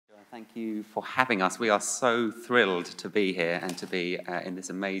Thank you for having us. We are so thrilled to be here and to be in this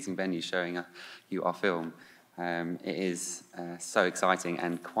amazing venue showing you our film. It is so exciting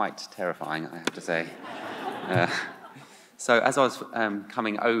and quite terrifying, I have to say. So as I was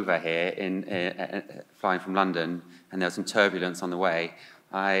coming over here, flying from London, and there was some turbulence on the way,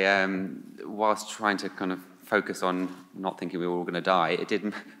 I, whilst trying to kind of focus on not thinking we were all going to die, it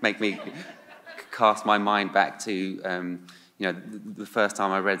did make me cast my mind back to you know, the first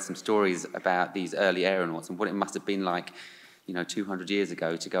time I read some stories about these early aeronauts and what it must have been like, you know, 200 years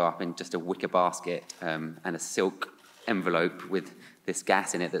ago to go up in just a wicker basket and a silk envelope with this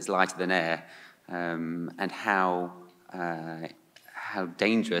gas in it that's lighter than air, and how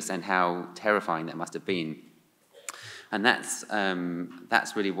dangerous and how terrifying that must have been. And that's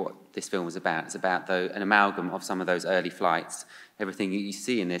really what this film was about. It's about an amalgam of some of those early flights. Everything you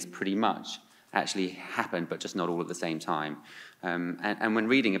see in this pretty much actually happened, but just not all at the same time. And when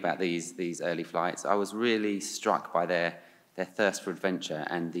reading about these early flights, I was really struck by their thirst for adventure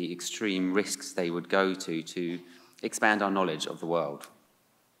and the extreme risks they would go to expand our knowledge of the world.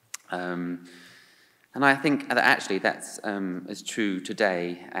 And I think that actually that's as true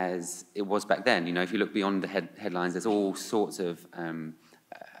today as it was back then. You know, if you look beyond the headlines, there's all sorts of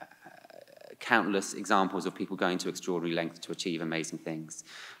countless examples of people going to extraordinary lengths to achieve amazing things.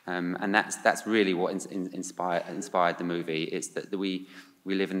 And that's really what inspired the movie. It's that we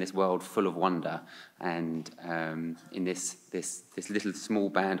live in this world full of wonder, and in this little small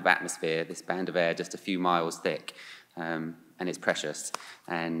band of atmosphere, this band of air just a few miles thick, and it's precious,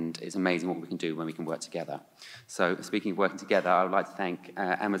 and it's amazing what we can do when we can work together. So speaking of working together, I would like to thank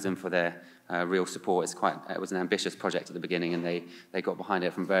Amazon for their real support. It was an ambitious project at the beginning, and they got behind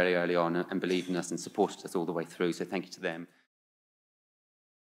it from very early on and believed in us and supported us all the way through, so thank you to them.